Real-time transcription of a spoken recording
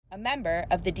a member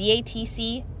of the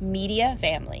DATC media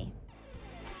family.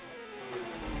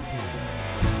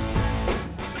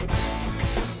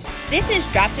 This is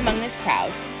Dropped Among This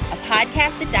Crowd, a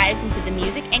podcast that dives into the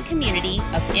music and community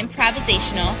of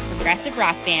improvisational progressive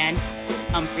rock band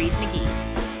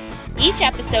UMXXV. Each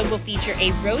episode will feature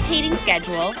a rotating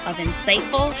schedule of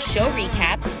insightful show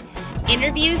recaps,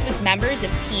 interviews with members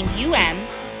of Team UM,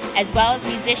 as well as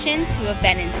musicians who have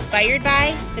been inspired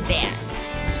by the band.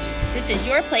 This is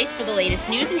your place for the latest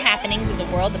news and happenings in the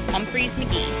world of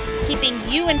UMXXV, keeping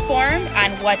you informed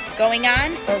on what's going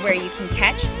on or where you can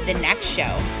catch the next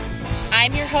show.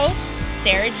 I'm your host,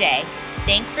 Sarah J.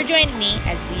 Thanks for joining me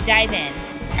as we dive in.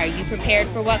 Are you prepared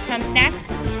for what comes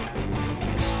next?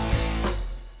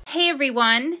 Hey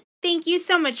everyone, thank you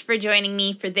so much for joining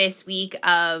me for this week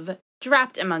of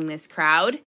Dropped Among This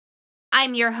Crowd.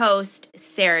 I'm your host,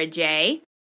 Sarah J.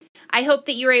 I hope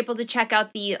that you were able to check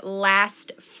out the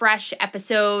last fresh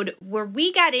episode where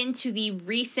we got into the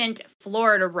recent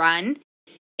Florida run.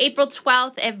 April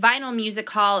 12th at Vinyl Music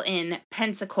Hall in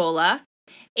Pensacola.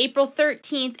 April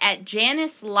 13th at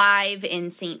Janus Live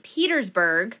in St.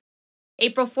 Petersburg.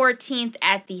 April 14th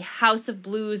at the House of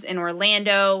Blues in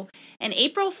Orlando. And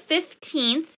April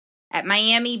 15th at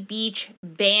Miami Beach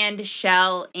Band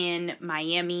Shell in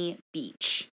Miami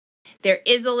Beach. There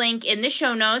is a link in the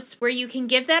show notes where you can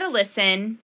give that a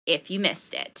listen if you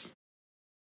missed it.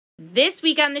 This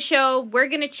week on the show, we're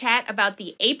going to chat about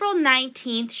the April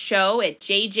 19th show at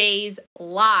JJ's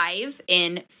Live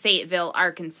in Fayetteville,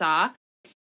 Arkansas.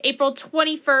 April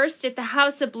 21st at the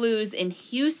House of Blues in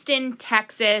Houston,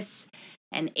 Texas.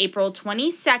 And April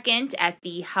 22nd at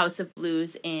the House of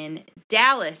Blues in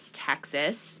Dallas,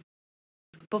 Texas.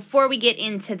 Before we get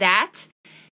into that,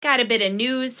 got a bit of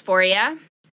news for you.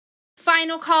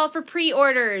 Final call for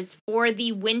pre-orders for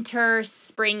the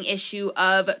winter-spring issue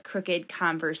of Crooked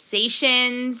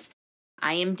Conversations.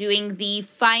 I am doing the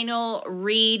final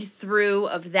read-through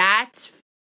of that,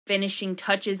 finishing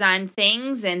touches on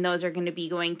things, and those are going to be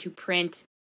going to print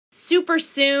super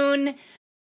soon.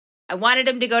 I wanted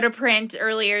them to go to print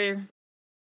earlier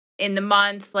in the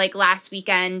month, like last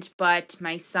weekend, but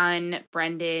my son,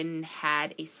 Brendan,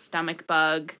 had a stomach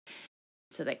bug,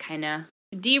 so that kind of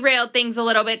derailed things a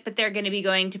little bit, but they're going to be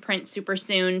going to print super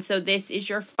soon. So this is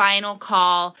your final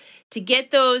call to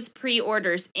get those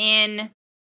pre-orders in.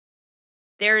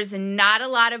 There's not a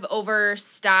lot of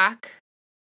overstock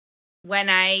when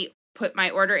I put my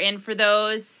order in for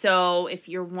those. So if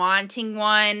you're wanting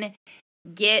one,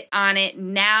 get on it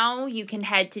now. You can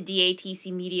head to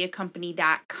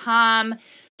datcmediacompany.com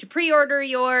to pre-order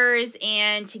yours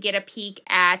and to get a peek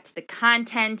at the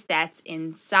content that's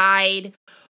inside.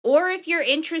 Or if you're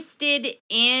interested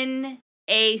in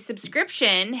a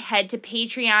subscription, head to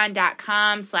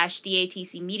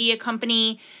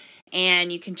patreon.com/datcmediacompany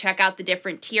and you can check out the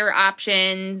different tier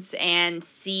options and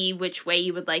see which way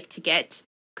you would like to get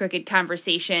Crooked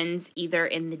Conversations, either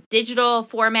in the digital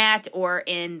format or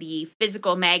in the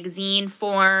physical magazine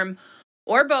form,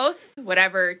 or both,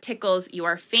 whatever tickles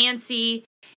your fancy.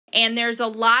 And there's a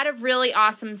lot of really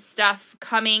awesome stuff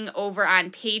coming over on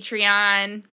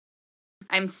Patreon.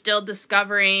 I'm still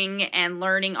discovering and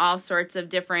learning all sorts of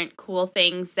different cool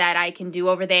things that I can do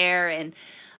over there, and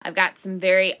I've got some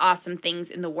very awesome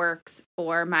things in the works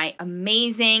for my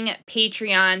amazing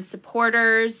Patreon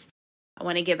supporters. I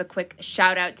want to give a quick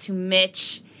shout out to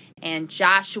Mitch and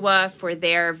Joshua for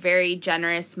their very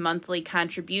generous monthly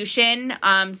contribution.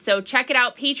 So check it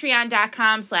out,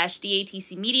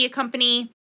 patreon.com/datcmediacompany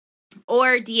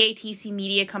or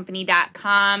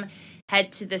datcmediacompany.com.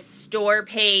 Head to the store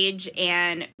page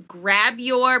and grab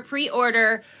your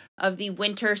pre-order of the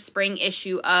winter-spring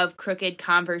issue of Crooked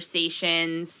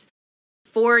Conversations.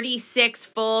 46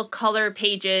 full color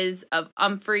pages of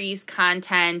UMXXV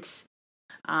content.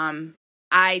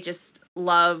 I just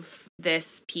love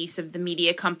this piece of the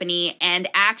media company. And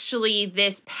actually,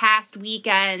 this past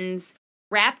weekend's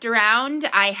Wrapped Around,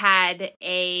 I had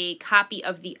a copy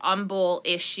of the Humble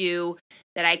issue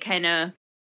that I kind of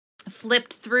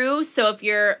flipped through. So if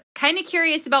you're kind of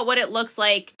curious about what it looks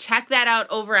like, check that out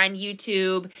over on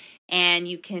YouTube and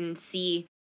you can see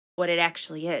what it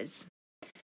actually is.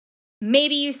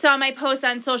 Maybe you saw my post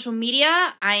on social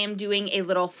media. I am doing a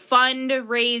little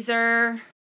fundraiser.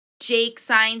 Jake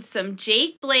signed some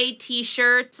Jake Blade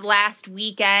t-shirts last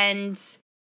weekend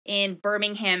in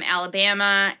Birmingham,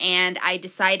 Alabama, and I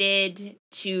decided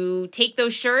to take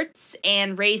those shirts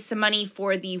and raise some money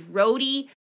for the Roadie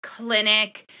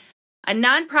Clinic, a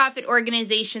nonprofit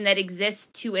organization that exists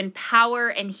to empower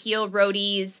and heal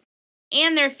roadies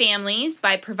and their families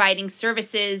by providing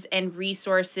services and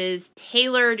resources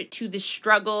tailored to the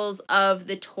struggles of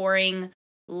the touring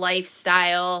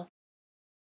lifestyle.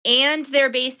 And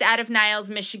they're based out of Niles,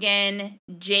 Michigan,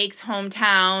 Jake's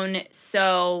hometown,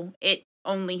 so it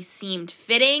only seemed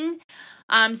fitting.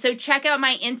 So check out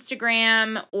my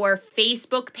Instagram or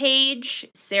Facebook page,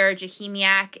 Sarah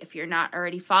Jahemiak, if you're not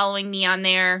already following me on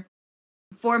there,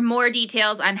 for more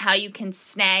details on how you can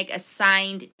snag a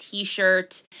signed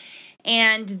t-shirt.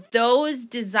 And those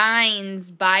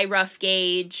designs by Rough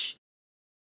Gauge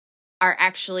are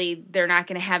actually, they're not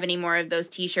going to have any more of those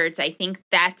t-shirts. I think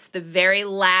that's the very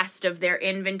last of their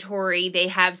inventory. They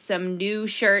have some new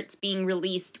shirts being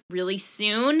released really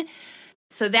soon,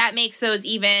 so that makes those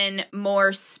even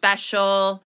more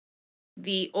special.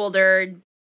 The older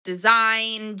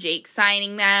design, Jake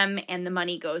signing them, and the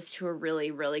money goes to a really,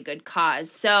 really good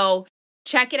cause. So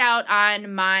check it out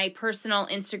on my personal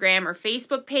Instagram or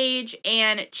Facebook page,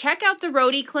 and check out the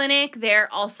Roadie Clinic.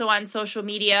 They're also on social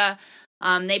media.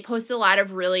 They post a lot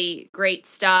of really great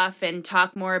stuff and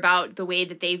talk more about the way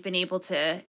that they've been able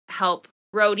to help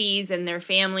roadies and their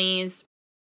families.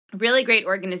 Really great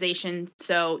organization,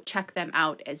 so check them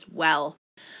out as well.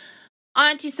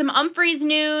 On to some Umphreys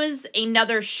news,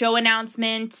 another show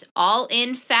announcement, All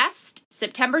In Fest,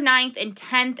 September 9th and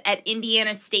 10th at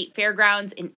Indiana State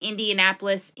Fairgrounds in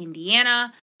Indianapolis,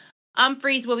 Indiana.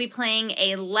 Umphreys will be playing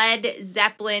a Led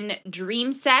Zeppelin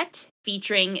Dream Set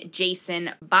featuring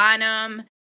Jason Bonham.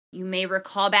 You may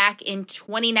recall back in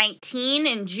 2019,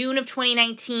 in June of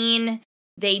 2019,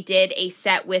 they did a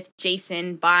set with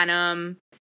Jason Bonham,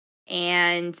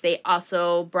 and they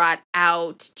also brought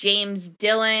out James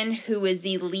Dillon, who is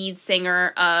the lead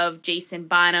singer of Jason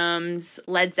Bonham's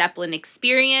Led Zeppelin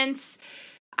Experience.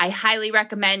 I highly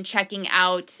recommend checking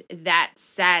out that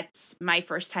set. My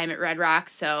first time at Red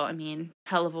Rocks, so I mean,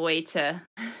 hell of a way to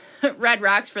Red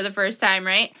Rocks for the first time,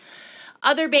 right?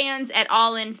 Other bands at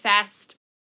All In Fest,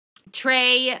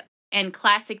 Trey and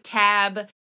Classic Tab,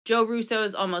 Joe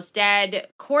Russo's Almost Dead,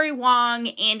 Corey Wong,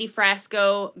 Andy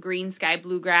Frasco, Green Sky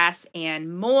Bluegrass,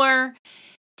 and more.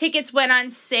 Tickets went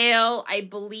on sale, I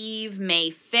believe,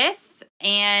 May 5th,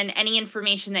 and any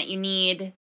information that you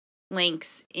need,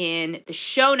 links in the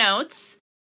show notes.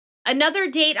 Another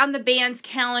date on the band's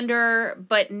calendar,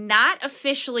 but not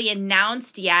officially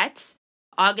announced yet,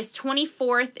 August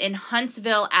 24th in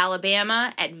Huntsville,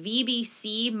 Alabama at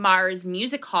VBC Mars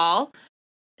Music Hall.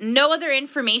 No other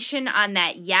information on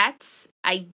that yet.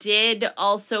 I did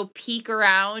also peek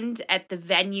around at the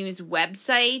venue's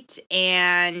website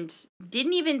and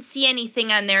didn't even see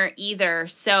anything on there either.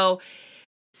 So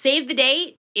save the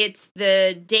date. It's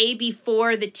the day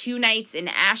before the 2 nights in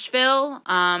Asheville.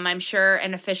 I'm sure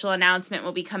an official announcement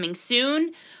will be coming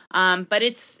soon. But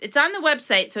it's on the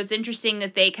website, so it's interesting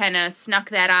that they kind of snuck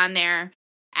that on there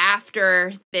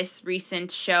after this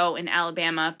recent show in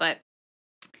Alabama. But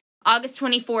August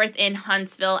 24th in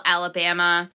Huntsville,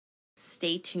 Alabama.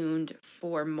 Stay tuned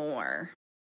for more.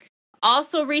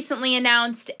 Also recently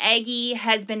announced, Aggie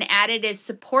has been added as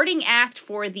supporting act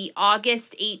for the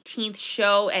August 18th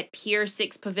show at Pier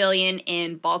 6 Pavilion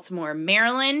in Baltimore,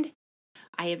 Maryland.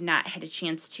 I have not had a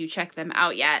chance to check them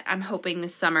out yet. I'm hoping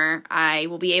this summer I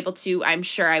will be able to. I'm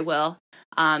sure I will,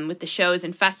 with the shows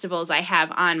and festivals I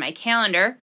have on my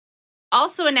calendar.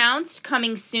 Also announced,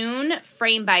 coming soon,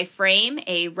 Frame by Frame,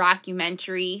 a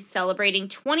rockumentary celebrating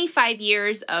 25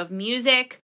 years of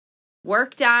music,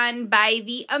 worked on by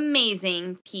the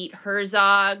amazing Pete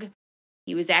Herzog.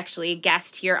 He was actually a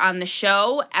guest here on the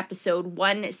show, episode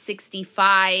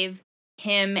 165.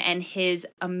 Him and his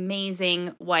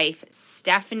amazing wife,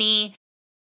 Stephanie.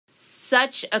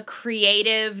 Such a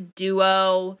creative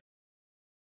duo.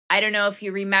 I don't know if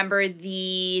you remember I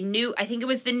think it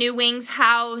was the New Wings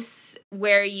house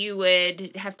where you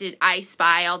would have to I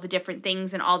Spy all the different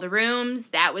things in all the rooms.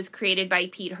 That was created by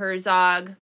Pete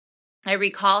Herzog. I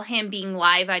recall him being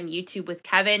live on YouTube with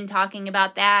Kevin talking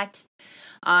about that.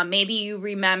 Maybe you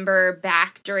remember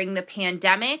back during the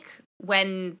pandemic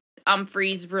when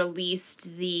Umphreys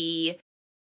released the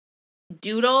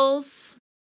doodles,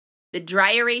 the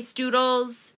dry erase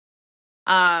doodles.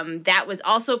 That was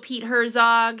also Pete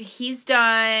Herzog. He's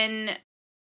done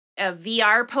a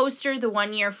VR poster the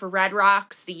one year for Red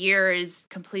Rocks. The year is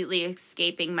completely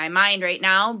escaping my mind right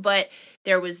now, but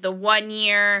there was the 1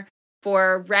 year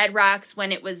for Red Rocks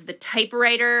when it was the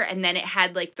typewriter, and then it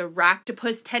had like the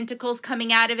Rocktopus tentacles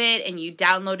coming out of it, and you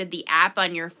downloaded the app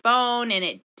on your phone, and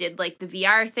it did like the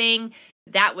VR thing.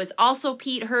 That was also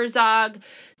Pete Herzog.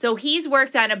 So he's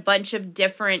worked on a bunch of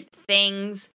different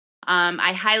things.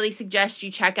 I highly suggest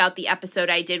you check out the episode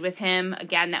I did with him.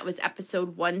 Again, that was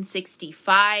episode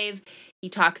 165. He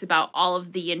talks about all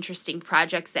of the interesting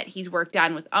projects that he's worked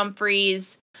on with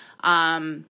Umphreys.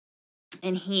 And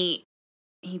he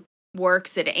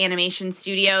works at an animation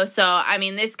studio. So, I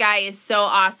mean, this guy is so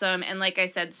awesome. And like I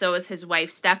said, so is his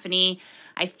wife, Stephanie.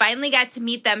 I finally got to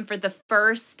meet them for the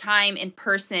first time in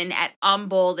person at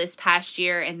Bowl this past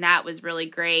year, and that was really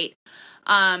great.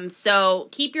 So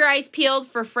keep your eyes peeled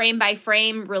for Frame by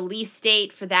Frame. Release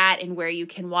date for that and where you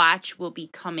can watch will be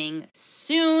coming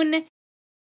soon.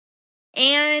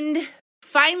 And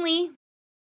finally,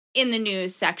 in the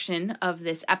news section of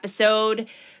this episode,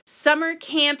 Summer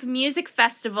Camp Music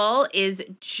Festival is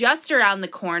just around the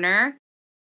corner.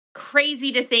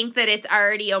 Crazy to think that it's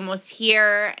already almost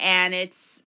here, and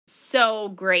it's so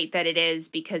great that it is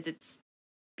because it's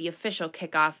the official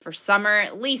kickoff for summer,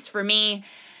 at least for me.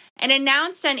 And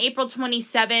announced on April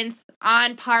 27th,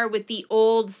 on par with the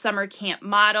old summer camp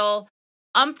model,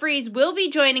 UMXXV will be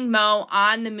joining Mo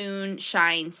on the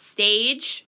Moonshine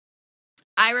stage.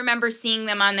 I remember seeing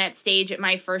them on that stage at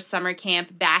my first summer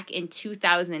camp back in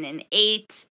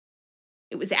 2008.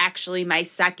 It was actually my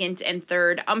second and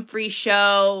third UMXXV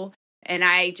show, and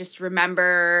I just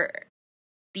remember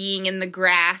being in the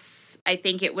grass. I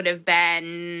think it would have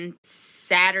been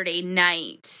Saturday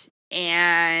night,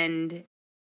 and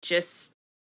just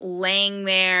laying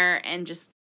there and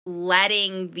just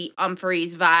letting the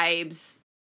UMXXV vibes,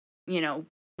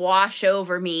 wash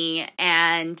over me.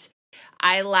 And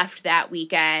I left that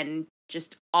weekend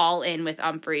just all in with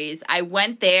UMXXV. I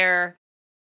went there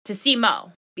to see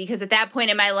Mo because at that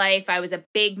point in my life, I was a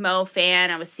big Mo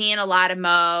fan. I was seeing a lot of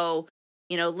Mo,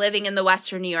 living in the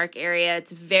Western New York area.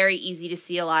 It's very easy to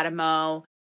see a lot of Mo.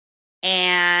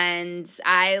 And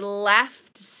I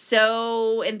left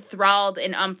so enthralled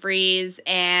in UMXXV,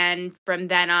 and from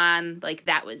then on,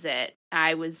 that was it.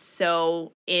 I was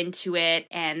so into it,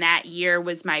 and that year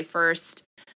was my first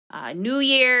New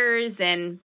Year's,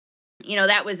 and,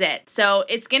 that was it. So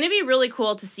it's going to be really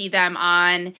cool to see them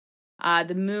on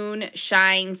the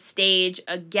Moonshine stage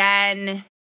again.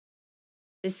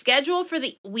 The schedule for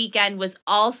the weekend was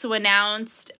also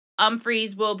announced.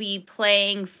 UMXXV will be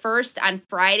playing first on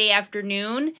Friday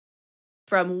afternoon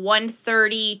from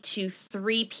 1:30 to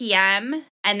 3 p.m.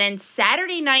 And then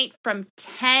Saturday night from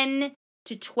 10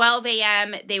 to 12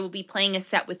 a.m. they will be playing a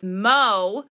set with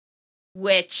Mo,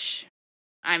 which,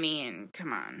 I mean,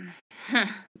 come on.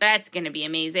 That's going to be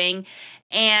amazing.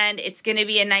 And it's going to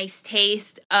be a nice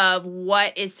taste of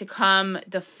what is to come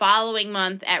the following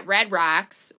month at Red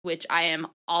Rocks, which I am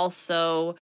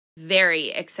also very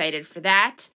excited for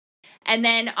that. And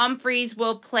then UMXXV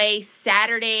will play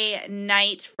Saturday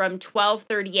night from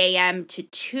 12:30 a.m. to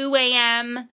 2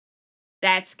 a.m.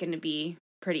 That's going to be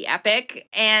pretty epic.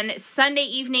 And Sunday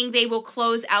evening, they will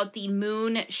close out the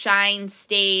Moonshine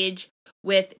stage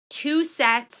with 2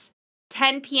 sets,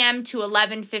 10 p.m. to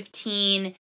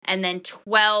 11:15, and then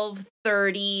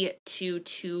 12:30 to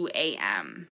 2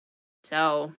 a.m.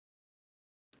 So,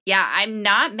 yeah, I'm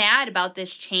not mad about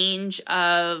this change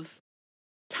of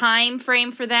time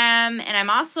frame for them, and I'm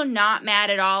also not mad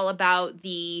at all about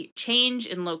the change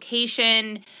in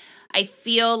location. I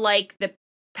feel like the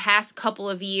past couple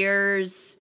of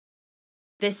years,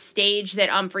 this stage that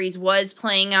UMXXV was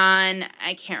playing on,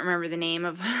 I can't remember the name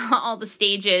of all the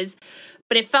stages,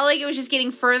 but it felt like it was just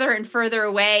getting further and further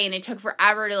away, and it took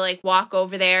forever to walk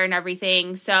over there and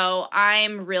everything. So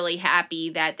I'm really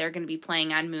happy that they're going to be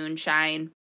playing on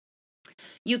Moonshine.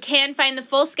 You can find the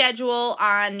full schedule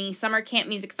on the Summer Camp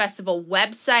Music Festival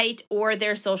website or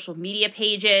their social media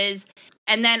pages.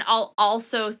 And then I'll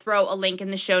also throw a link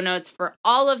in the show notes for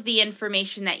all of the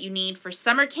information that you need for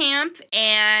summer camp.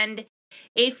 And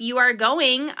if you are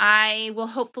going, I will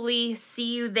hopefully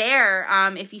see you there.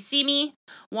 If you see me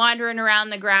wandering around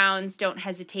the grounds, don't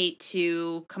hesitate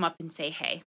to come up and say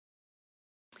hey.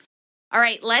 All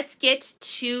right, let's get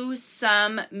to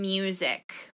some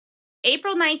music.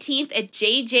 April 19th at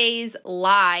JJ's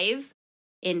Live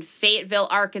in Fayetteville,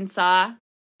 Arkansas.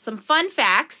 Some fun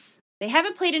facts. They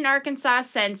haven't played in Arkansas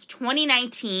since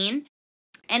 2019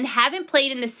 and haven't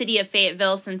played in the city of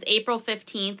Fayetteville since April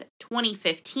 15th,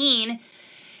 2015.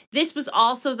 This was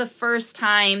also the first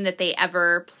time that they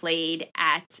ever played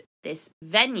at this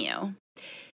venue.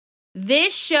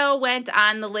 This show went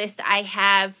on the list I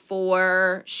have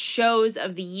for shows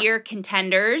of the year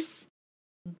contenders.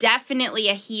 Definitely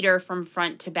a heater from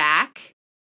front to back.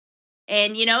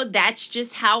 And, that's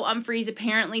just how UMXXV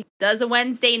apparently does a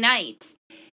Wednesday night.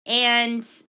 And,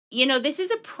 this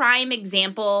is a prime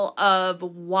example of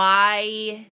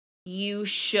why you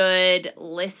should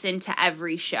listen to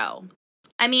every show.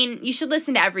 I mean, you should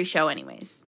listen to every show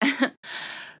anyways.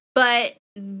 But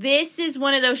this is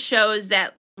one of those shows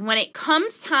that when it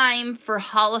comes time for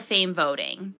Hall of Fame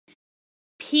voting,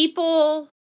 people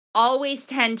always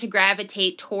tend to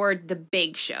gravitate toward the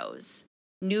big shows.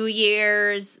 New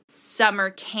Year's, summer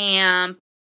camp.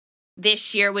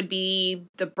 This year would be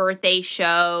the birthday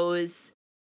shows,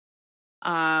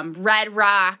 Red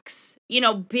Rocks,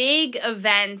 big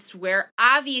events where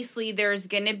obviously there's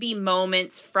going to be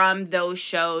moments from those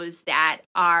shows that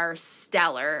are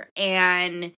stellar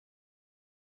and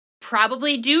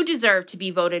probably do deserve to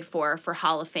be voted for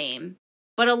Hall of Fame.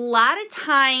 But a lot of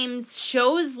times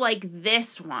shows like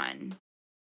this one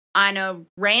on a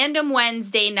random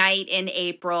Wednesday night in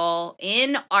April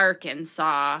in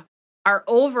Arkansas are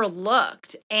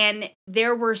overlooked. And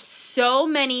there were so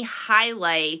many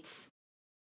highlights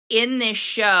in this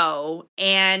show,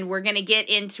 and we're going to get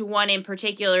into one in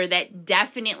particular that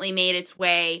definitely made its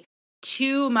way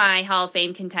to my Hall of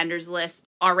Fame contenders list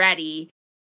already.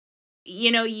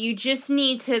 You just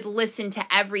need to listen to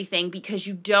everything because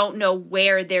you don't know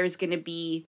where there's going to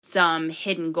be some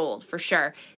hidden gold for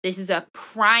sure. This is a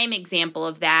prime example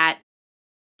of that.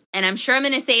 And I'm sure I'm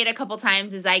going to say it a couple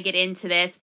times as I get into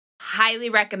this. Highly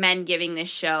recommend giving this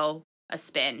show a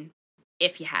spin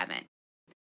if you haven't.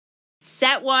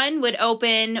 Set 1 would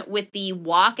open with the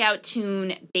walkout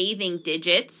tune Bathing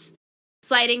Digits,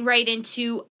 sliding right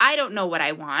into I Don't Know What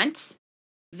I Want,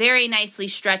 very nicely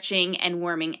stretching and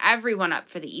warming everyone up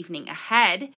for the evening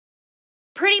ahead.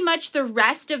 Pretty much the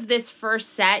rest of this first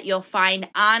set you'll find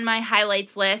on my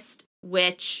highlights list,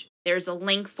 which there's a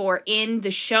link for in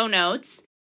the show notes.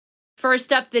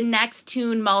 First up, the next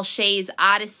tune, Malche's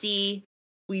Odyssey.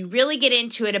 We really get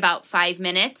into it about 5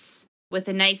 minutes with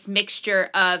a nice mixture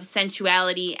of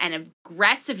sensuality and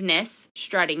aggressiveness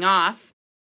strutting off.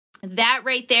 That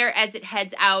right there as it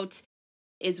heads out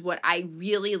is what I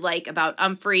really like about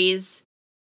Umphreys.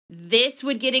 This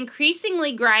would get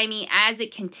increasingly grimy as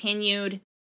it continued,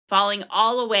 falling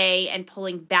all away and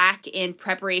pulling back in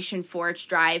preparation for its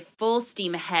drive full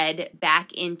steam ahead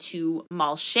back into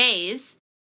Malche's.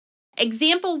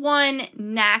 Example 1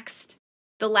 next.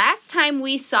 The last time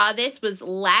we saw this was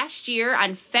last year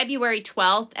on February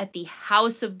 12th at the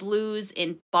House of Blues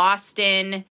in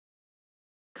Boston.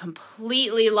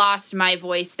 Completely lost my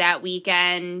voice that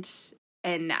weekend,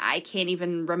 and I can't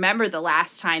even remember the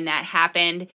last time that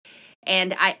happened.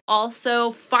 And I also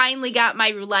finally got my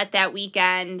roulette that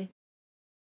weekend.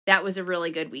 That was a really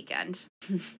good weekend.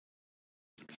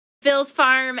 Phil's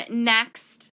Farm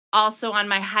next, also on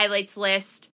my highlights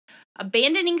list.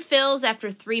 Abandoning Phil's after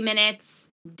 3 minutes,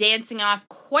 dancing off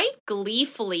quite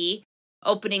gleefully,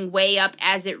 opening way up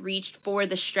as it reached for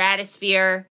the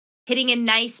stratosphere, hitting a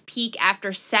nice peak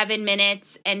after 7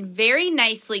 minutes, and very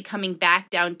nicely coming back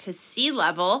down to sea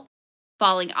level,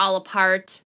 falling all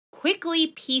apart, quickly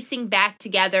piecing back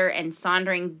together and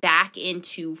sauntering back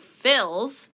into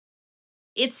Phil's.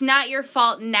 It's Not Your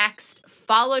Fault next,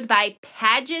 followed by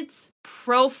Paget's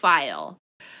Profile.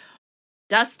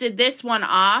 Dusted this one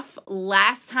off.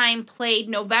 Last time played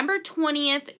November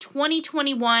 20th,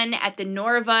 2021 at the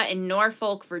Norva in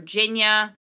Norfolk,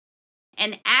 Virginia.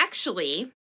 And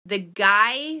actually, the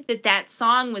guy that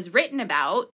song was written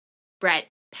about, Brett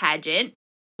Paget,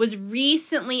 was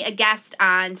recently a guest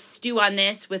on Stew on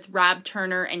This with Rob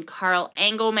Turner and Carl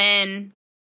Engelman.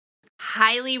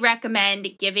 Highly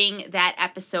recommend giving that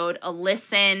episode a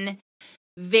listen.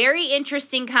 Very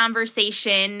interesting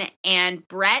conversation, and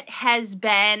Brett has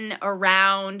been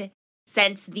around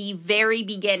since the very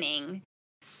beginning,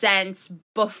 since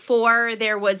before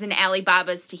there was an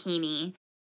Alibaba's Tahini.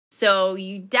 So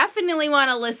you definitely want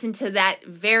to listen to that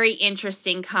very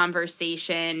interesting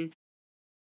conversation.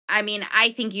 I mean,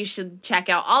 I think you should check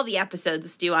out all the episodes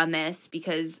of Stew on This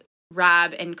because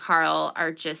Rob and Carl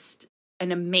are just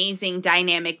an amazing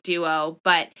dynamic duo,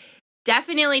 but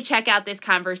definitely check out this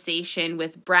conversation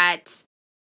with Brett.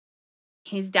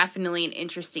 He's definitely an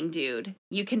interesting dude.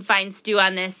 You can find Stew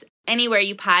on This anywhere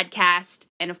you podcast,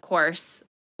 and of course,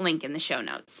 link in the show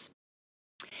notes.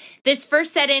 This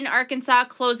first set in Arkansas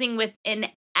closing with an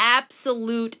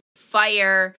absolute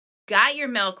fire. Got Your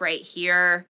Milk right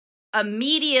here.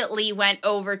 Immediately went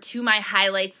over to my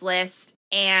highlights list,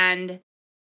 and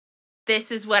this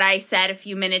is what I said a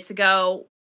few minutes ago.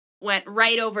 Went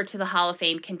right over to the Hall of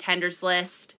Fame contenders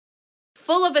list.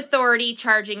 Full of authority,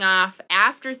 charging off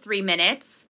after 3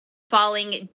 minutes,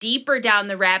 falling deeper down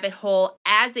the rabbit hole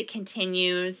as it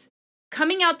continues,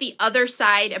 coming out the other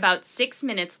side about 6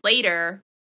 minutes later,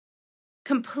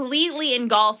 completely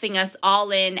engulfing us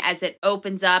all in as it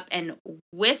opens up and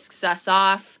whisks us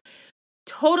off,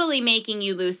 totally making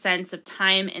you lose sense of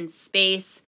time and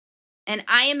space. And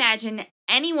I imagine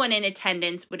anyone in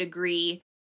attendance would agree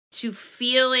to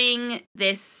feeling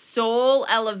this soul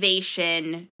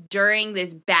elevation during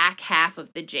this back half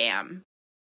of the jam.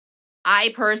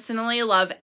 I personally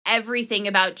love everything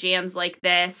about jams like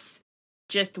this.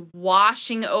 just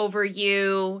washing over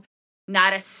you,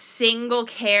 not a single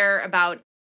care about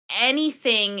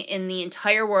anything in the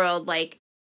entire world. Like,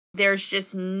 there's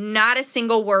just not a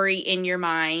single worry in your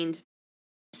mind.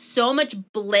 So much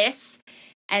bliss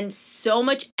and so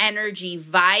much energy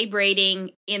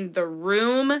vibrating in the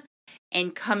room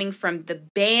and coming from the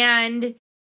band.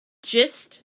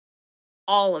 Just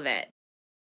all of it.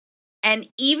 And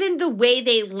even the way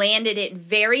they landed it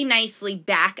very nicely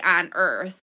back on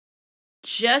Earth.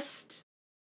 Just,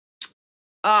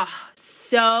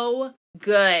 so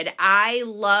good. I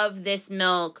love this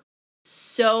milk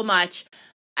so much.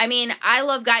 I mean, I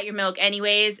love Got Your Milk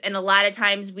anyways, and a lot of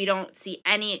times we don't see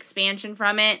any expansion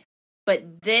from it.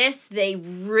 But this, they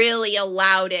really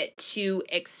allowed it to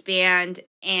expand,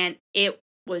 and it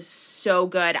was so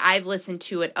good. I've listened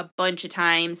to it a bunch of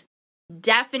times.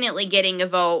 Definitely getting a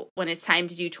vote when it's time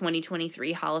to do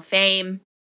 2023 Hall of Fame.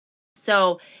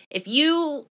 So if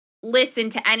you listen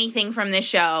to anything from this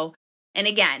show, and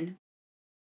again,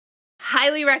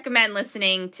 highly recommend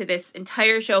listening to this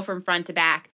entire show from front to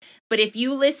back. But if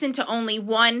you listen to only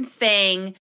one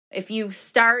thing, if you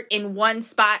start in one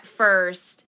spot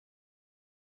first,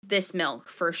 this milk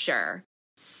for sure.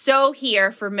 So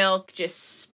here for milk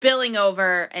just spilling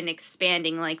over and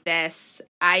expanding like this.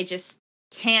 I just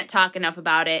can't talk enough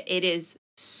about it. It is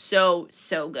so,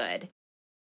 so good.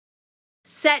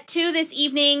 Set 2 this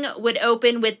evening would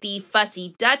open with the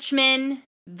Fussy Dutchman.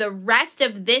 The rest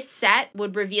of this set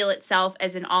would reveal itself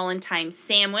as an all-in-time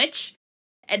sandwich,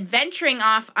 adventuring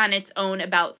off on its own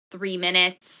about 3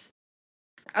 minutes.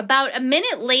 About a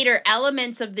minute later,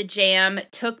 elements of the jam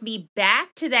took me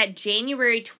back to that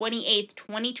January 28th,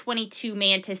 2022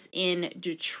 Mantis in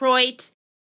Detroit.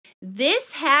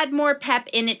 This had more pep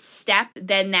in its step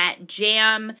than that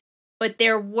jam, but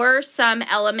there were some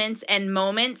elements and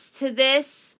moments to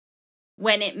this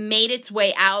when it made its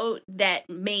way out that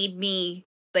made me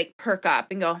like perk up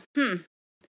and go,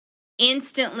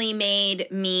 instantly made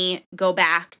me go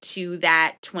back to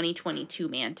that 2022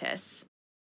 Mantis.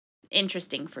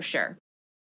 Interesting for sure.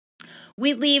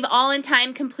 We leave All in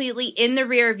Time completely in the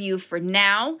rear view for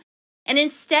now and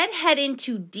instead head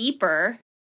into Deeper.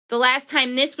 The last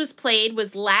time this was played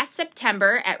was last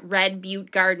September at Red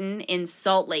Butte Garden in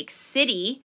Salt Lake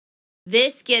City.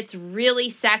 This gets really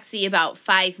sexy about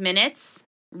 5 minutes,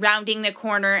 rounding the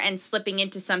corner and slipping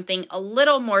into something a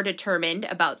little more determined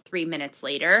about 3 minutes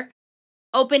later,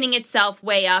 opening itself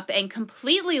way up and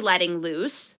completely letting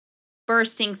loose,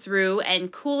 bursting through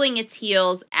and cooling its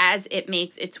heels as it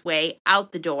makes its way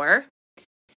out the door,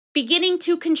 beginning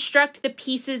to construct the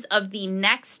pieces of the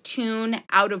next tune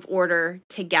out of order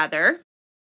together.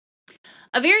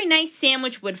 A very nice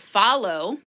sandwich would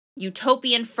follow,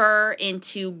 Utopian Fur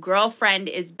into Girlfriend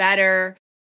is Better,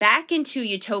 back into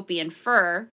Utopian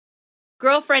Fur.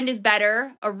 Girlfriend is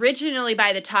Better, originally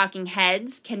by the Talking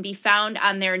Heads, can be found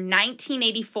on their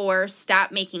 1984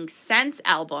 Stop Making Sense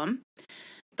album.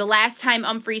 The last time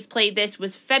Umphrey's played this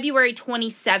was February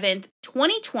 27th,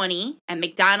 2020 at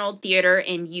McDonald Theater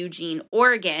in Eugene,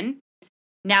 Oregon.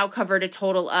 Now covered a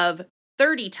total of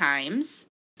 30 times.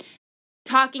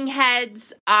 Talking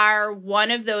Heads are one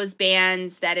of those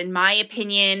bands that, in my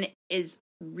opinion, is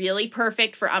really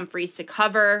perfect for Umphrey's to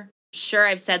cover. Sure,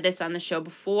 I've said this on the show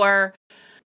before.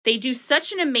 They do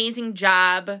such an amazing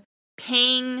job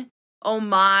paying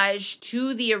homage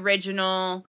to the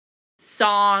original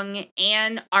song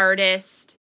and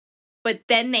artist, but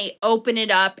then they open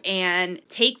it up and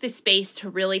take the space to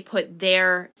really put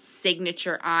their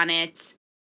signature on it.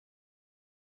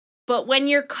 But when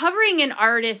you're covering an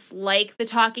artist like the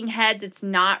Talking Heads, it's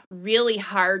not really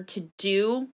hard to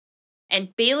do.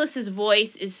 And Bayless's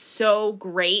voice is so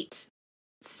great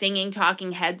singing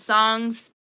Talking Head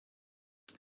songs.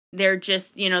 They're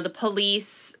just, the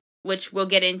Police, which we'll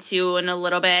get into in a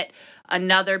little bit.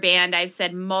 Another band I've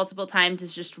said multiple times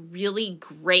is just really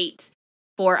great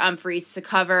for Umphrey's to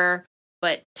cover.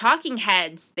 But Talking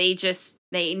Heads, they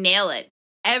nail it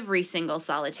every single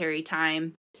solitary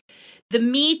time. The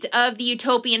meat of the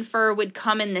Utopian Fur would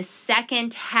come in the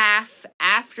second half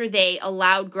after they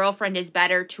allowed Girlfriend is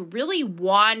Better to really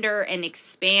wander and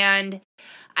expand.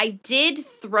 I did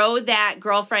throw that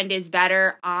Girlfriend is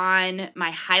Better on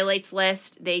my highlights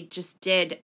list. They just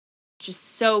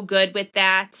so good with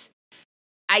that.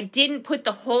 I didn't put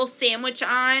the whole sandwich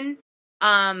on,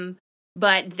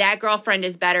 but that Girlfriend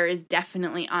is Better is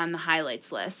definitely on the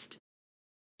highlights list.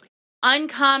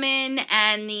 Uncommon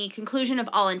and the conclusion of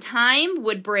All in Time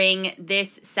would bring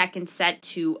this second set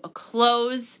to a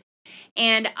close.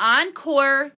 And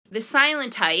Encore, the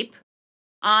silent type,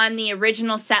 on the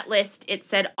original set list, it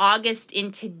said August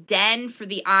into Den for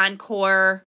the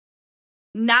Encore.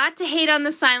 Not to hate on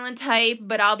the silent type,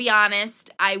 but I'll be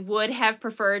honest, I would have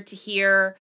preferred to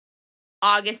hear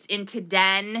August into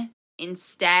Den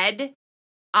instead.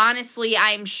 Honestly,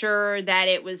 I'm sure that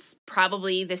it was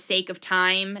probably the sake of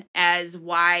time as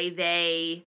why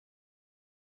they,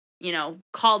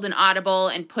 called an audible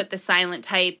and put the silent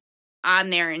type on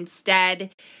there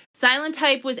instead. Silent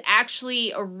type was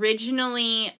actually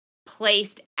originally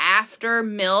placed after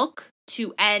Milk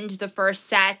to end the first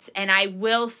set, and I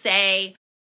will say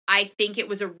I think it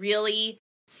was a really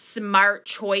smart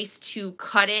choice to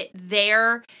cut it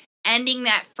there. Ending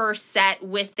that first set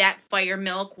with that Fire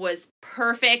Milk was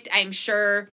perfect. I'm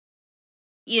sure,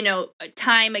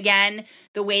 time again,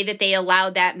 the way that they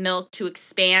allowed that milk to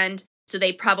expand, so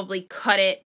they probably cut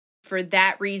it for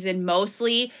that reason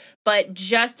mostly. But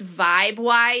just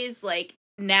vibe-wise, like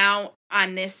now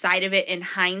on this side of it, in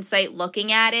hindsight,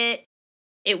 looking at it,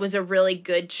 it was a really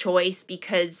good choice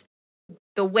because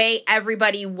the way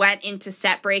everybody went into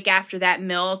set break after that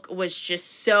milk was just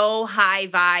so high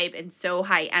vibe and so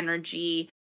high energy.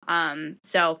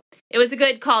 So it was a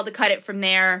good call to cut it from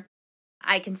there.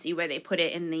 I can see where they put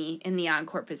it in the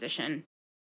encore position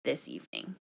this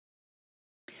evening.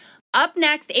 Up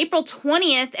next, April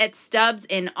 20th at Stubbs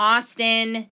in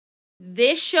Austin.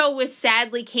 This show was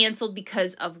sadly canceled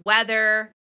because of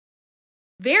weather.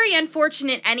 Very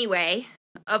unfortunate anyway.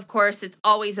 Of course, it's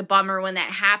always a bummer when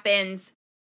that happens.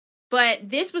 But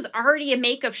this was already a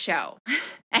makeup show,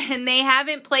 and they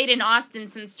haven't played in Austin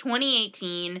since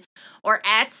 2018 or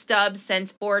at Stubbs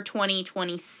since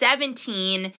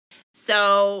 4/20/2017.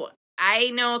 So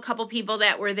I know a couple people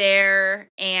that were there,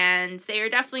 and they are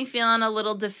definitely feeling a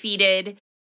little defeated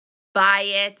by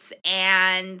it.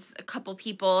 And a couple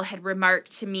people had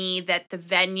remarked to me that the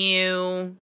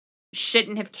venue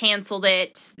shouldn't have canceled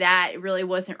it, that it really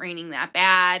wasn't raining that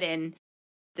bad, and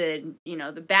the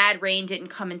bad rain didn't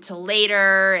come until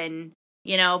later, and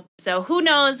so who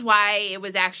knows why it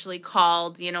was actually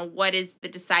called, what is the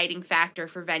deciding factor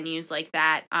for venues like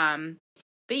that.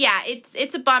 But yeah,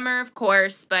 it's a bummer, of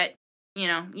course, but you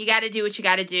got to do what you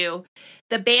got to do.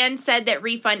 The band said that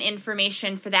refund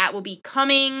information for that will be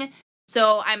coming,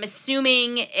 so I'm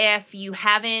assuming if you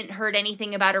haven't heard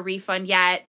anything about a refund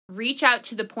yet, reach out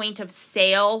to the point of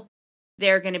sale.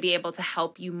 They're going to be able to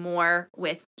help you more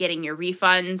with getting your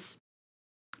refunds.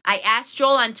 I asked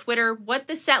Joel on Twitter what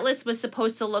the set list was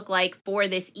supposed to look like for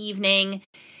this evening.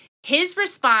 His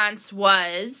response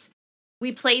was,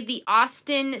 we played the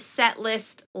Austin set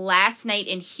list last night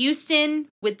in Houston,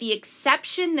 with the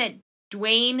exception that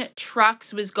Dwayne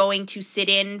Trucks was going to sit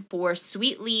in for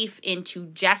Sweet Leaf into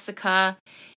Jessica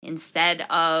instead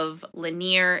of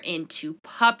Lanier into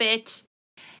Puppet.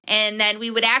 And then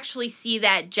we would actually see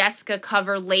that Jessica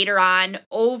cover later on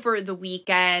over the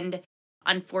weekend,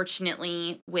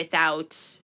 unfortunately, without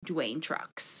Dwayne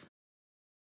Trucks.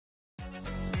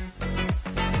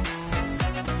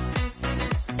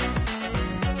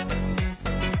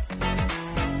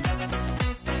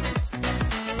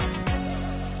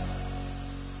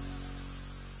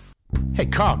 Hey,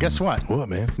 Carl, guess what? What,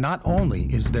 man? Not only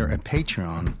is there a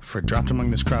Patreon for Dropped Among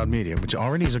This Crowd Media, which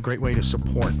already is a great way to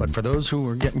support, but for those who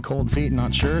are getting cold feet and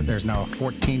not sure, there's now a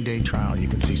 14-day trial. You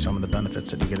can see some of the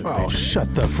benefits that you get at the Patreon.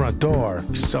 Shut the front door.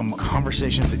 Some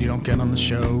conversations that you don't get on the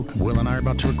show. Will and I are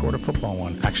about to record a football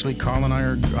one. Actually, Carl and I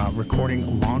are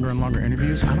recording longer and longer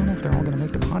interviews. I don't know if they're all going to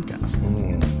make the podcast,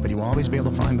 but you will always be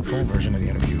able to find the full version of the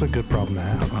interview. It's a good problem to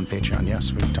have. On Patreon,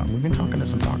 yes. We've been talking to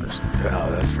some talkers. Yeah,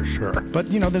 that's for sure.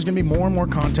 But, there's going to be more and more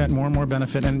content, more and more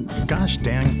benefit, and gosh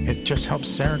dang, it just helps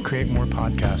Sarah create more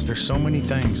podcasts. There's so many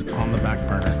things on the back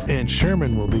burner. And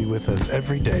Sherman will be with us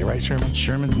every day, right, Sherman?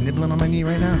 Sherman's nibbling on my knee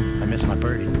right now. I miss my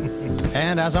birdie.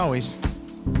 And as always,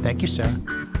 thank you, Sarah.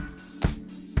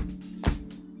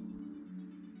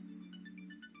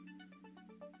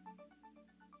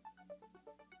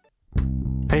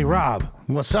 Hey, Rob.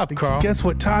 What's up, Carl? Guess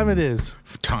what time it is?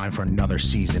 Time for another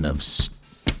season of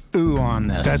Stew on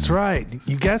This. That's right.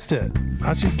 You guessed it.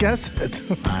 How'd you guess it?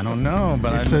 I don't know,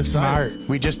 but You're so smart.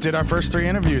 We just did our first 3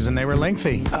 interviews, and they were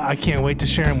lengthy. I can't wait to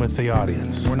share them with the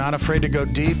audience. We're not afraid to go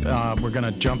deep. We're going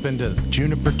to jump into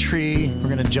Juniper Tree. We're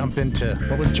going to jump into,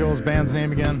 what was Joel's band's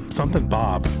name again? Something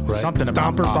Bob, right? Something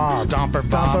about Stomper Bob.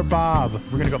 Stomper Bob.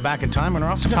 We're going to go back in time, and we're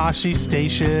also Tashi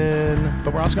Station.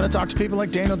 But we're also going to talk to people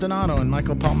like Daniel Donato and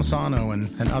Michael Palmisano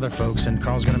and other folks, and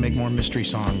Carl's going to make more mystery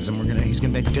songs, and he's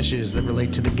going to make dishes that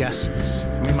relate to the guests.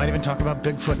 We might even talk about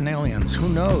Bigfoot and aliens. Who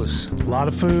knows? A lot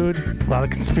of food, a lot of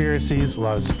conspiracies, a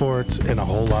lot of sports, and a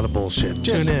whole lot of bullshit.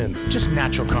 Tune in. Just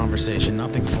natural conversation,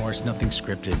 nothing forced, nothing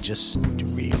scripted, just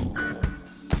real.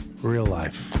 Real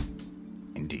life.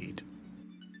 Indeed.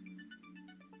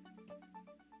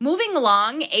 Moving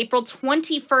along, April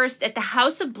 21st at the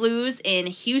House of Blues in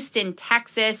Houston,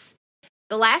 Texas.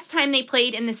 The last time they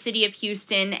played in the city of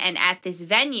Houston and at this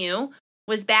venue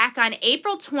was back on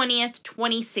April 20th,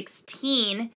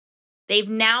 2016. They've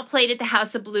now played at the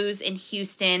House of Blues in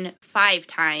Houston 5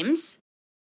 times.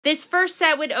 This first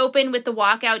set would open with the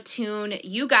walkout tune,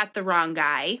 You Got the Wrong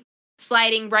Guy,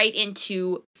 sliding right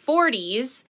into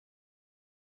 40s.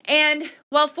 And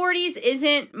while 40s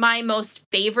isn't my most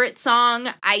favorite song,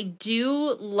 I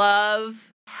do love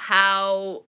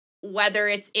how, whether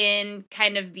it's in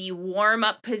kind of the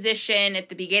warm-up position at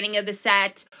the beginning of the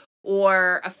set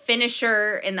or a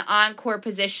finisher in the encore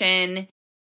position,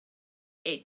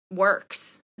 it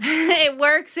works. It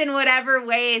works in whatever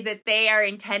way that they are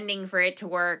intending for it to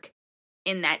work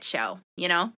in that show, you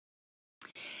know?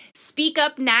 Speak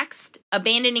Up next,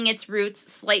 abandoning its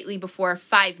roots slightly before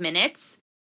 5 minutes.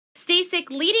 Stasik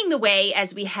leading the way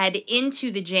as we head into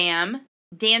the jam,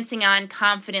 dancing on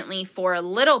confidently for a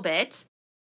little bit,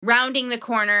 rounding the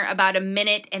corner about 1.5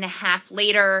 minutes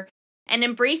later, and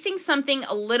embracing something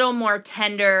a little more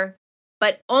tender,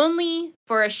 but only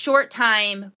for a short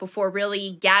time before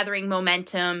really gathering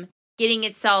momentum, getting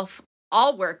itself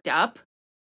all worked up,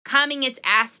 calming its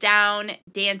ass down,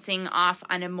 dancing off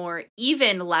on a more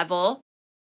even level,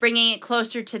 bringing it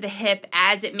closer to the hip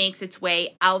as it makes its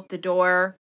way out the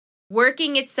door,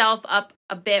 working itself up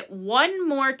a bit one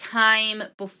more time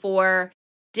before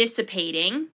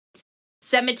dissipating.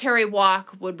 Cemetery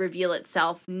Walk would reveal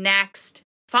itself next,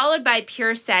 followed by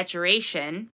Pure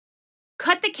Saturation.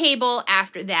 Cut the Cable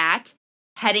after that,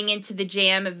 heading into the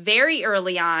jam very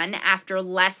early on after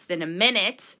less than 1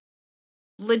 minute.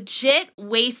 Legit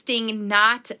wasting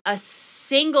not a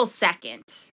single second,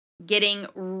 getting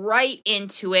right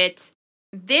into it.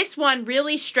 This one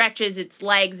really stretches its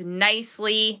legs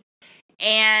nicely.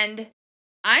 And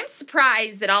I'm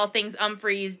surprised that All Things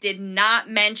Umphreys did not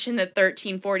mention the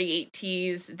 1348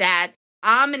 tease that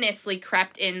ominously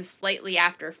crept in slightly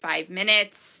after 5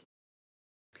 minutes.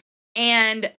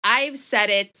 And I've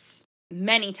said it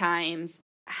many times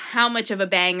how much of a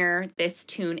banger this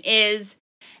tune is.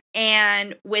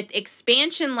 And with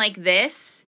expansion like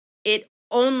this, it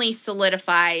only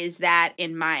solidifies that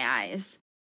in my eyes.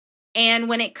 And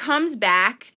when it comes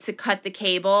back to Cut the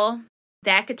Cable,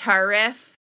 that guitar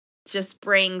riff just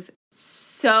brings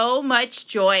so much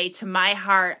joy to my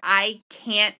heart. I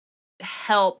can't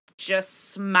help just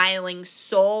smiling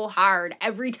so hard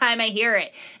every time I hear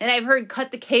it. And I've heard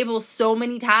Cut the Cable so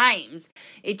many times.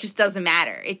 It just doesn't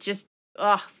matter. It just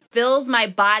fills my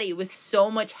body with so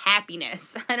much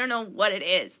happiness. I don't know what it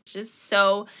is. It's just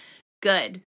so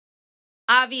good.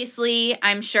 Obviously,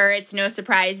 I'm sure it's no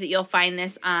surprise that you'll find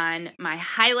this on my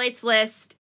highlights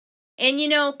list. And, you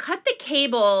know, Cut the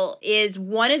Cable is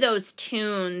one of those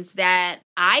tunes that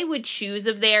I would choose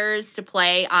of theirs to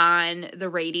play on the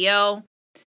radio.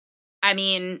 I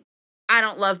mean, I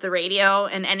don't love the radio,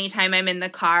 and anytime I'm in the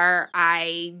car,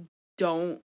 I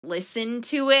don't listen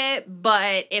to it.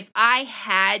 But if I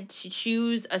had to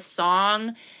choose a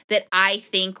song that I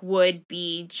think would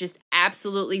be just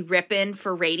absolutely ripping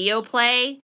for radio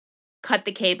play, Cut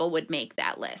the Cable would make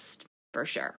that list, for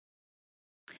sure.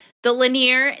 The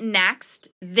Lanier next.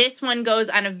 This one goes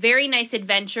on a very nice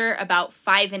adventure, about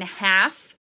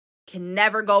 5.5. Can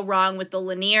never go wrong with the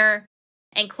Lanier.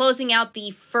 And closing out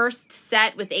the first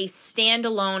set with a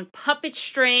standalone puppet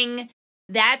string.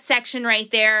 That section right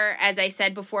there, as I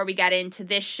said before we got into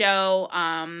this show,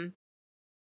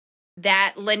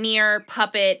 that Lanier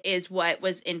puppet is what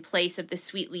was in place of the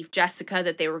Sweet Leaf Jessica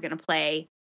that they were going to play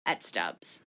at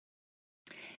Stubbs.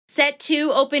 Set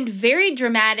 2 opened very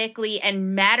dramatically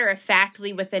and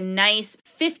matter-of-factly with a nice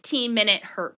 15-minute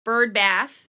Hurt Bird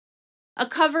Bath. A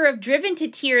cover of Driven to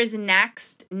Tears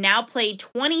next, now played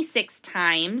 26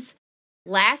 times.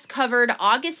 Last covered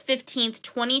August 15th,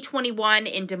 2021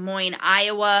 in Des Moines,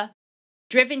 Iowa.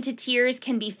 Driven to Tears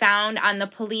can be found on the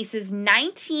Police's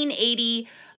 1980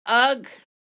 Ugh,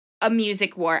 A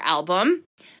Music War album.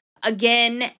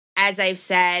 Again, as I've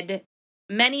said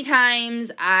many times,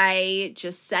 I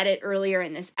just said it earlier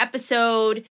in this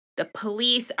episode, the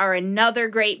Police are another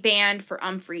great band for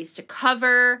Umphreys to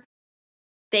cover.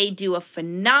 They do a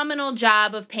phenomenal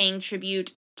job of paying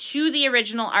tribute to the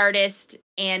original artist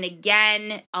and,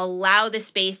 again, allow the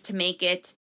space to make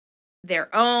it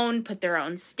their own, put their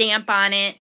own stamp on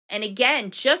it. And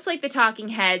again, just like the Talking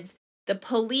Heads, the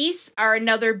Police are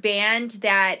another band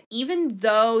that, even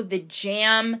though the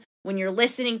jam, when you're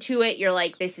listening to it, you're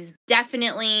like, this is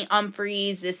definitely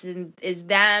Umphreys, this is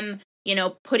them, you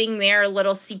know, putting their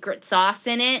little secret sauce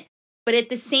in it. But at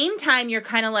the same time, you're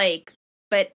kind of like,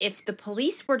 but if the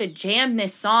Police were to jam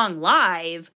this song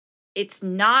live, it's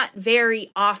not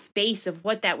very off base of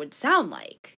what that would sound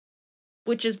like,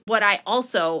 which is what I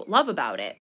also love about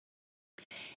it.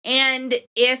 And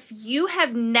if you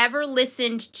have never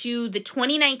listened to the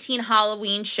 2019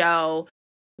 Halloween show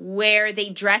where they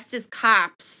dressed as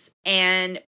cops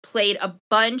and played a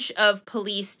bunch of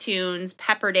police tunes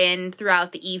peppered in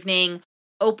throughout the evening,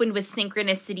 opened with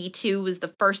Synchronicity 2 was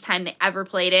the first time they ever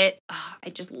played it. Oh, I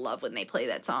just love when they play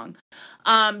that song.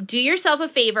 Do yourself a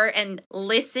favor and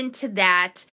listen to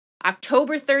that.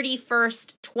 October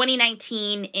 31st,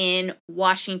 2019 in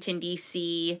Washington,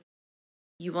 D.C.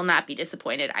 You will not be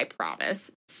disappointed, I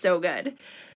promise. So good.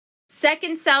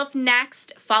 Second Self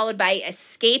next, followed by a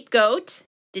Scapegoat,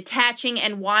 detaching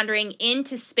and wandering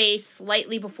into space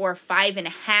slightly before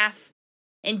 5.5.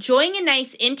 Enjoying a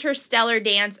nice interstellar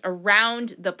dance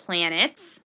around the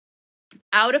planets.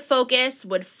 Out of Focus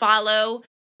would follow,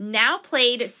 now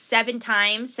played 7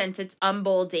 times since its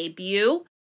Umbowl debut.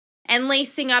 And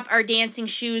lacing up our dancing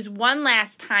shoes one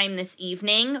last time this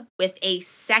evening with a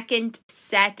second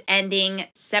set ending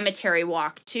Cemetery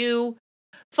Walk 2.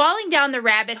 Falling down the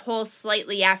rabbit hole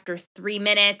slightly after 3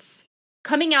 minutes.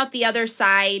 Coming out the other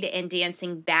side and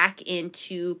dancing back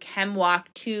into Chem Walk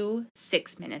 2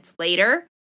 6 minutes later.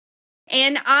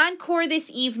 And encore this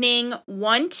evening,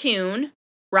 one tune,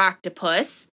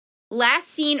 Rocktopus. Last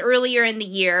seen earlier in the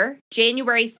year,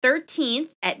 January 13th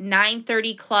at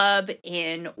 9:30 Club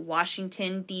in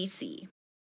Washington, D.C.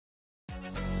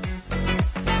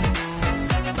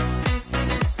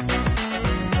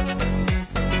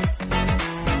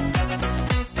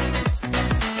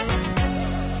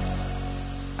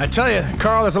 I tell you,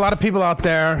 Carl, there's a lot of people out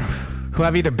there who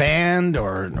have either band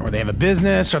or they have a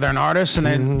business or they're an artist and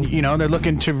they're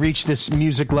looking to reach this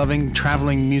music-loving,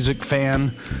 traveling music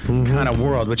fan kind of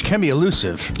world, which can be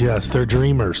elusive. Yes, they're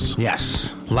dreamers.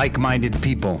 Yes, like-minded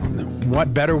people.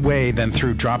 What better way than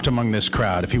through Dropped Among This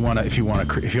Crowd? If you have a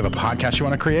podcast you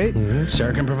want to create,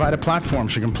 Sarah can provide a platform.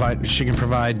 She can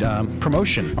provide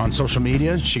promotion on social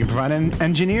media. She can provide an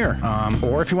engineer,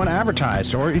 or if you want to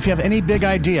advertise, or if you have any big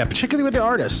idea, particularly with the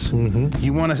artists,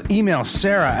 you want to email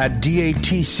Sarah at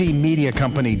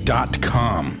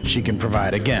datcmediacompany.com. She can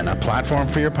provide, again, a platform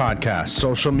for your podcast,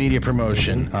 social media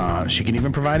promotion. She can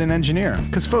even provide an engineer.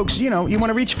 Because, folks, you want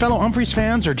to reach fellow Humphreys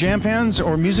fans or Jam fans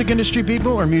or music industry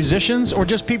people or musicians or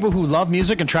just people who love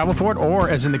music and travel for it, or,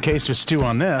 as in the case with Stu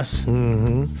on this,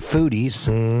 foodies,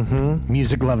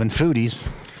 music-loving foodies.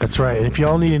 That's right. And if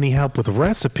y'all need any help with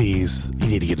recipes, you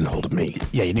need to get in hold of me.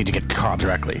 Yeah, you need to get Carl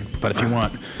directly. But if you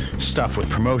want stuff with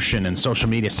promotion and social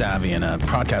media savvy and a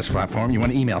podcast platform, you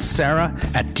want to email Sarah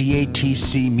at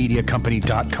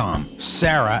datcmediacompany.com.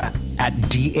 Sarah at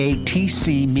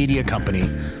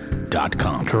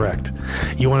datcmediacompany.com. Correct.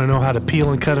 You want to know how to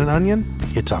peel and cut an onion?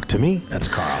 You talk to me. That's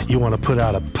Carl. You want to put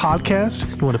out a podcast?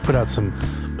 You want to put out some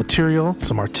material,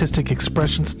 some artistic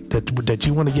expressions that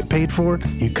you want to get paid for?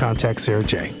 You contact Sarah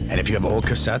J. And if you have old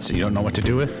cassettes that you don't know what to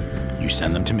do with, you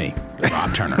send them to me,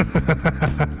 Rob Turner.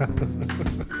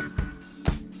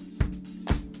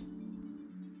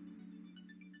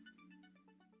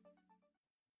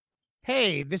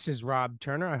 Hey, this is Rob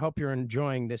Turner. I hope you're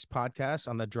enjoying this podcast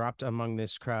on the Dropped Among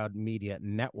This Crowd Media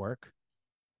Network.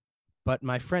 But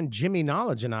my friend Jimmy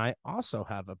Knowledge and I also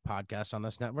have a podcast on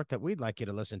this network that we'd like you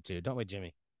to listen to, don't we,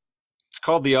 Jimmy? It's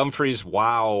called the Humphreys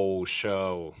Wow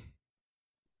Show.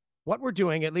 What we're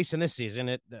doing, at least in this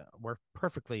season, we're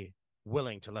perfectly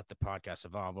willing to let the podcast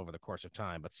evolve over the course of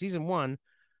time. But season 1,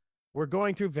 we're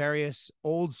going through various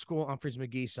old school Humphreys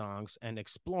McGee songs and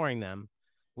exploring them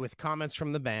with comments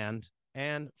from the band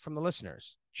and from the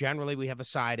listeners. Generally, we have a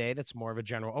side A that's more of a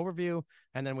general overview,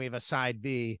 and then we have a side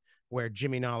B where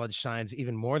Jimmy Knowledge shines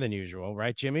even more than usual.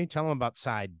 Right, Jimmy? Tell them about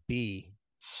side B.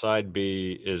 Side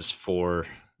B is for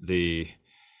the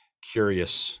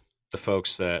curious, the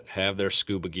folks that have their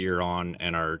scuba gear on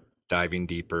and are diving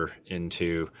deeper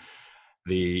into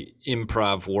the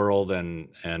improv world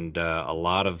and a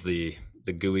lot of the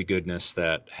gooey goodness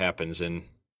that happens in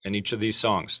each of these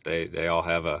songs. They all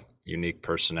have a unique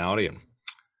personality, and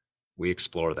we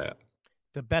explore that.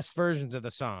 The best versions of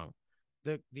the song,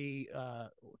 the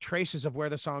traces of where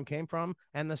the song came from,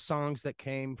 and the songs that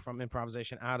came from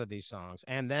improvisation out of these songs.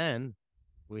 And then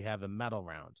we have a medal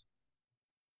round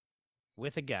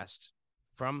with a guest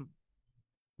from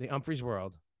the Humphreys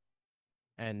world,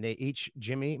 and they each,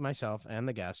 Jimmy, myself, and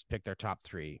the guest, pick their top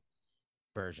 3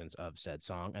 versions of said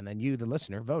song, and then you, the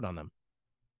listener, vote on them.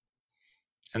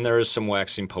 And there is some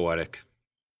waxing poetic.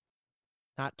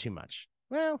 Not too much.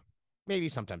 Well, maybe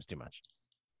sometimes too much.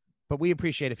 But we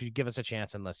appreciate if you give us a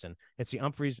chance and listen. It's the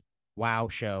Humphreys Wow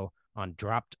Show on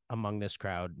Dropped Among This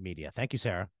Crowd Media. Thank you,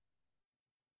 Sarah.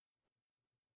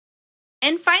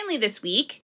 And finally this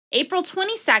week, April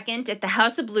 22nd at the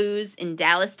House of Blues in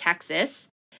Dallas, Texas.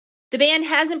 The band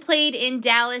hasn't played in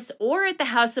Dallas or at the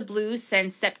House of Blues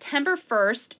since September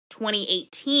 1st,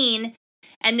 2018,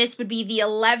 and this would be the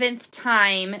 11th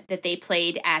time that they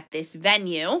played at this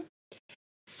venue.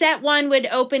 Set 1 would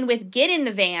open with Get in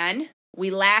the Van. We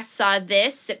last saw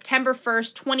this September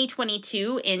 1st,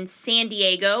 2022 in San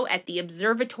Diego at the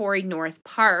Observatory North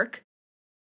Park.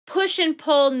 Push and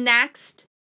Pull next.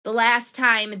 The last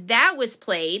time that was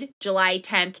played, July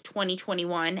 10th,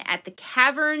 2021, at the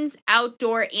Caverns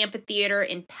Outdoor Amphitheater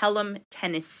in Pelham,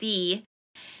 Tennessee.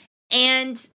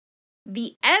 And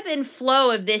the ebb and flow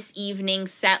of this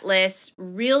evening's set list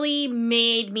really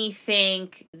made me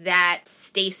think that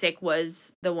Stasek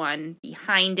was the one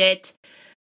behind it.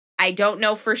 I don't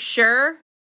know for sure,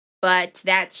 but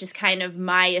that's just kind of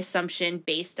my assumption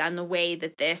based on the way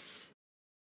that this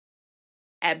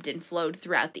ebbed and flowed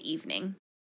throughout the evening.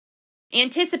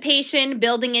 Anticipation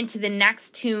building into the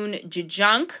next tune,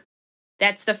 Jajunk.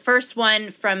 That's the first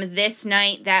one from this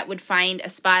night that would find a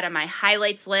spot on my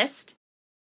highlights list.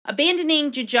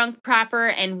 Abandoning Jajunk proper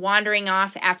and wandering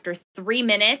off after 3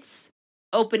 minutes,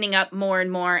 opening up more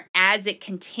and more as it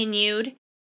continued,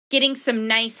 getting some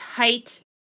nice height,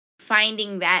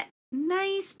 finding that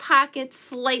nice pocket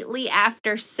slightly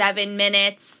after 7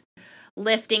 minutes,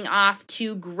 lifting off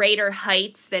to greater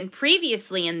heights than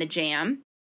previously in the jam,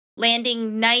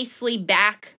 landing nicely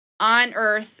back on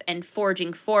Earth and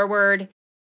forging forward.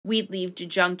 We'd leave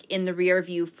Jajunk in the rear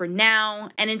view for now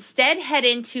and instead head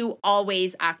into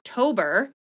Always October.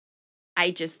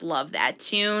 I just love that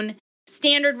tune.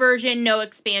 Standard version, no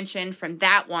expansion from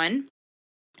that one.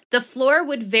 The floor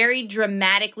would very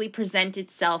dramatically present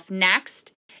itself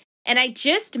next. And I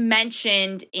just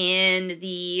mentioned in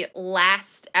the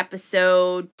last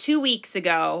episode 2 weeks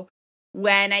ago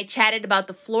when I chatted about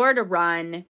the Florida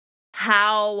run,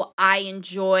 how I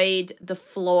enjoyed the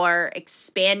floor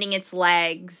expanding its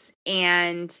legs,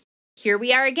 and here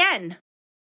we are again.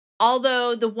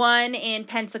 Although the one in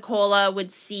Pensacola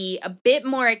would see a bit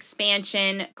more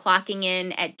expansion, clocking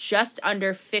in at just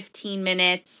under 15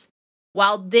 minutes,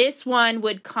 while this one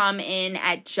would come in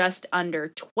at just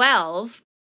under 12.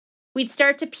 We'd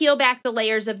start to peel back the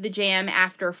layers of the jam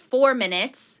after 4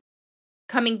 minutes,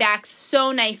 coming back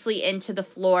so nicely into the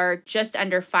floor just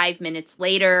under 5 minutes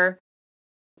later.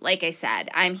 Like I said,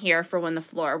 I'm here for when the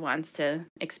floor wants to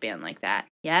expand like that.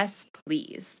 Yes,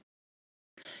 please.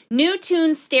 New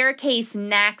tune Staircase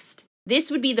next.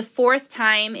 This would be the 4th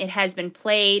time it has been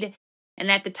played, and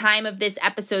at the time of this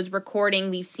episode's recording,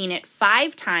 we've seen it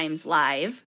 5 times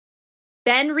live.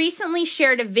 Ben recently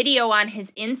shared a video on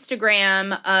his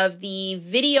Instagram of the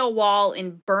video wall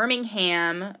in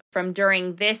Birmingham from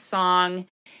during this song,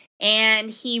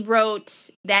 and he wrote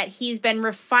that he's been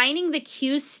refining the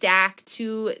cue stack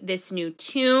to this new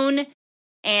tune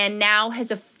and now has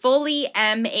a fully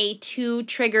MA2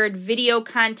 triggered video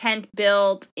content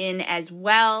built in as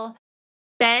well.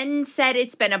 Ben said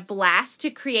it's been a blast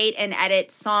to create and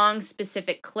edit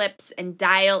song-specific clips and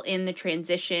dial in the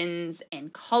transitions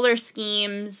and color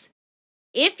schemes.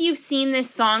 If you've seen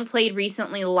this song played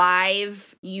recently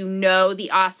live, you know the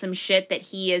awesome shit that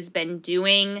he has been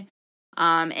doing.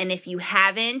 And if you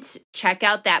haven't, check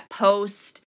out that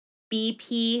post,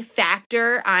 BP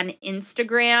Factor, on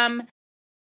Instagram.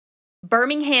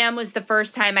 Birmingham was the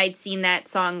first time I'd seen that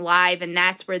song live, and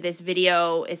that's where this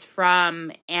video is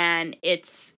from, and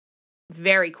it's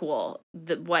very cool,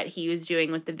 what he was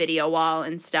doing with the video wall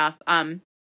and stuff.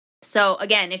 So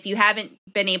again, if you haven't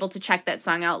been able to check that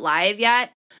song out live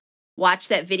yet, watch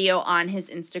that video on his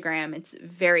Instagram. It's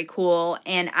very cool,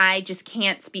 and I just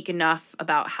can't speak enough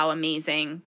about how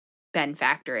amazing Ben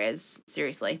Factor is.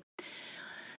 Seriously.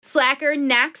 Slacker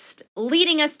next,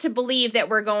 leading us to believe that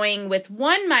we're going with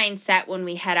one mindset when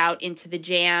we head out into the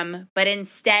jam, but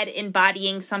instead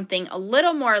embodying something a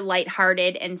little more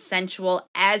lighthearted and sensual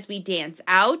as we dance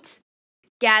out,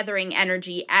 gathering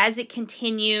energy as it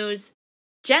continues,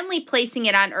 gently placing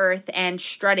it on earth and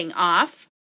strutting off,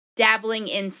 dabbling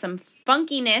in some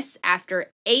funkiness after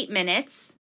 8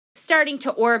 minutes, starting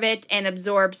to orbit and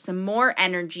absorb some more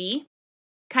energy,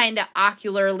 kind of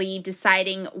ocularly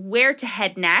deciding where to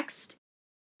head next,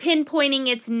 pinpointing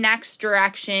its next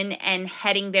direction and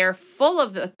heading there full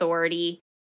of authority,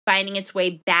 finding its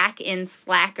way back in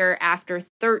Slacker after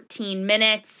 13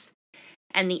 minutes,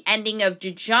 and the ending of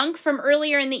Jajunk from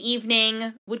earlier in the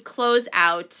evening would close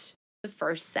out the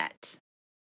first set.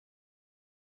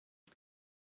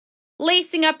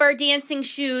 Lacing up our dancing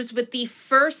shoes with the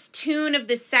first tune of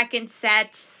the second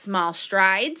set, Small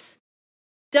Strides.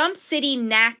 Dump City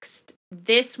next.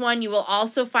 This one you will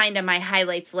also find on my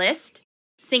highlights list.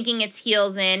 sinking its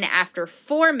heels in after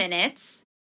 4 minutes,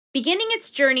 beginning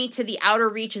its journey to the outer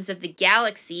reaches of the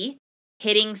galaxy,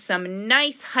 hitting some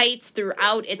nice heights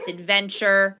throughout its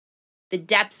adventure. The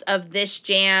depths of this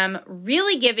jam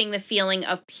really giving the feeling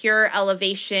of pure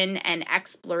elevation and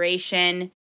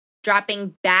exploration,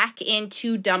 dropping back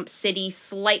into Dump City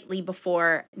slightly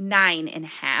before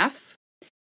 9.5.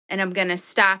 And I'm going to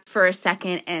stop for a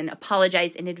second and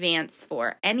apologize in advance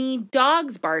for any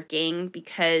dogs barking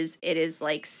because it is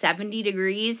like 70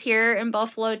 degrees here in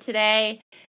Buffalo today.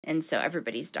 And so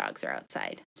everybody's dogs are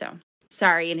outside. So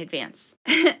sorry in advance.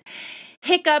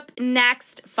 Hiccup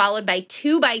next, followed by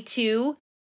 2x2.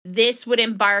 This would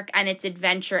embark on its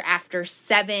adventure after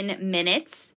 7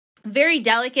 minutes. Very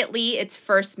delicately, its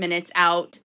first minutes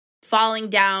out, falling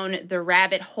down the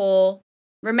rabbit hole,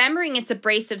 remembering its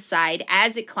abrasive side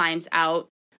as it climbs out,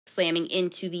 slamming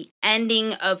into the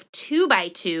ending of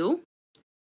 2x2.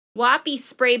 Whoppy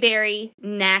Sprayberry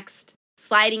next,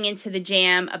 sliding into the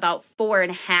jam about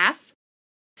 4.5,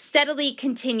 steadily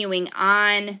continuing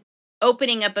on,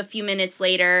 opening up a few minutes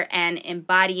later and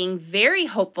embodying very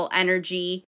hopeful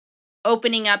energy,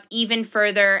 opening up even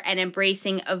further and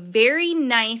embracing a very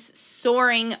nice,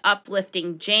 soaring,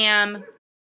 uplifting jam.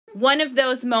 One of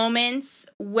those moments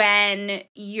when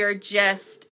you're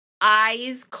just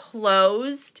eyes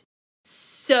closed,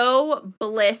 so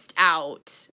blissed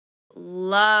out.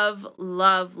 Love,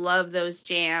 love, love those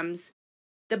jams.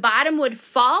 The bottom would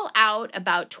fall out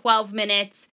about 12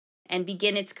 minutes and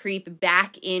begin its creep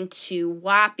back into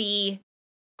Whoppy.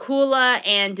 Kula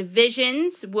and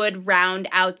Divisions would round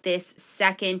out this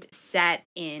second set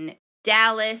in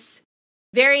Dallas.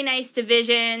 Very nice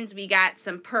divisions. We got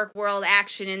some Perk World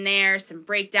action in there, some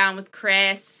breakdown with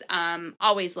Chris.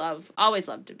 Always love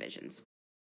divisions.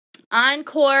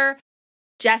 Encore,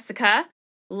 Jessica,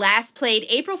 last played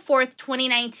April 4th,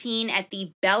 2019 at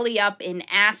the Belly Up in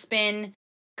Aspen.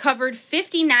 Covered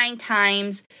 59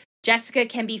 times. Jessica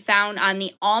can be found on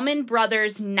the Allman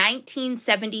Brothers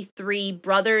 1973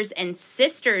 Brothers and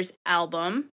Sisters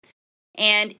album.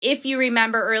 And if you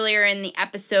remember earlier in the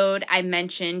episode, I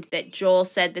mentioned that Joel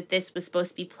said that this was supposed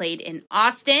to be played in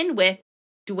Austin with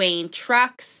Dwayne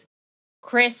Trucks.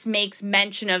 Chris makes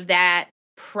mention of that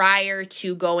prior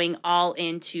to going all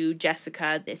into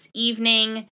Jessica this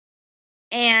evening.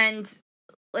 And,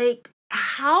 like,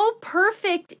 how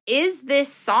perfect is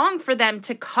this song for them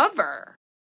to cover?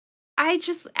 I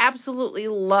just absolutely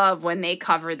love when they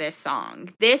cover this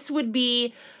song. This would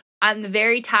be on the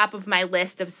very top of my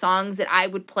list of songs that I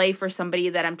would play for somebody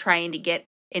that I'm trying to get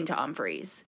into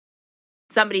Humphreys.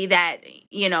 Somebody that,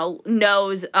 you know,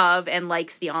 knows of and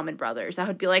likes the Allman Brothers. I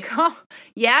would be like, oh,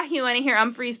 yeah, you want to hear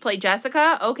Humphreys play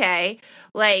Jessica? Okay.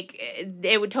 Like,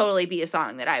 it would totally be a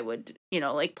song that I would, you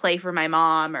know, like play for my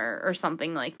mom or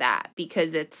something like that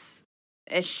because it's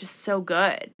just so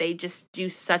good. They just do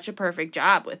such a perfect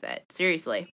job with it.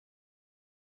 Seriously.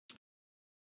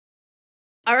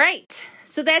 All right.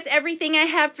 So that's everything I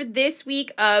have for this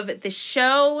week of the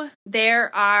show. There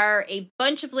are a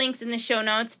bunch of links in the show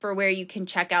notes for where you can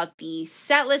check out the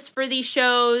set list for these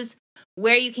shows,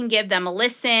 where you can give them a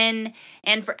listen,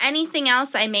 and for anything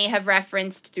else I may have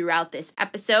referenced throughout this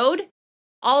episode.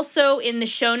 Also, in the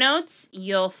show notes,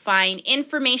 you'll find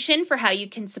information for how you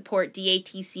can support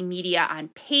DATC Media on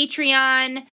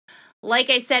Patreon.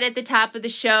 Like I said at the top of the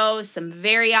show, some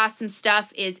very awesome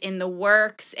stuff is in the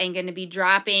works and going to be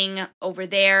dropping over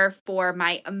there for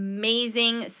my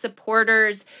amazing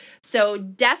supporters. So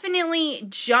definitely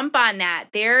jump on that.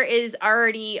 There is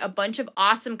already a bunch of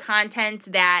awesome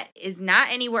content that is not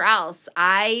anywhere else.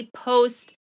 I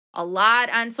post a lot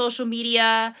on social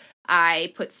media.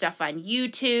 I put stuff on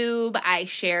YouTube. I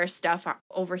share stuff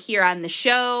over here on the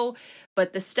show.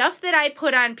 But the stuff that I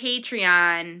put on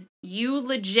Patreon, you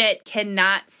legit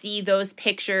cannot see those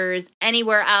pictures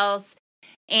anywhere else.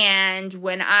 And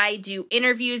when I do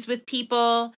interviews with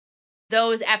people,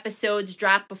 those episodes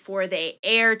drop before they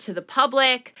air to the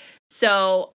public.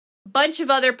 So a bunch of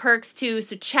other perks too.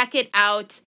 So check it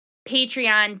out.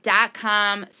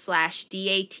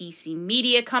 Patreon.com/DATC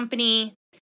Media Company.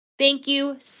 Thank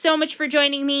you so much for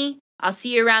joining me. I'll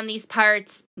see you around these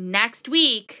parts next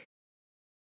week.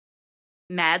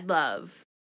 Mad love.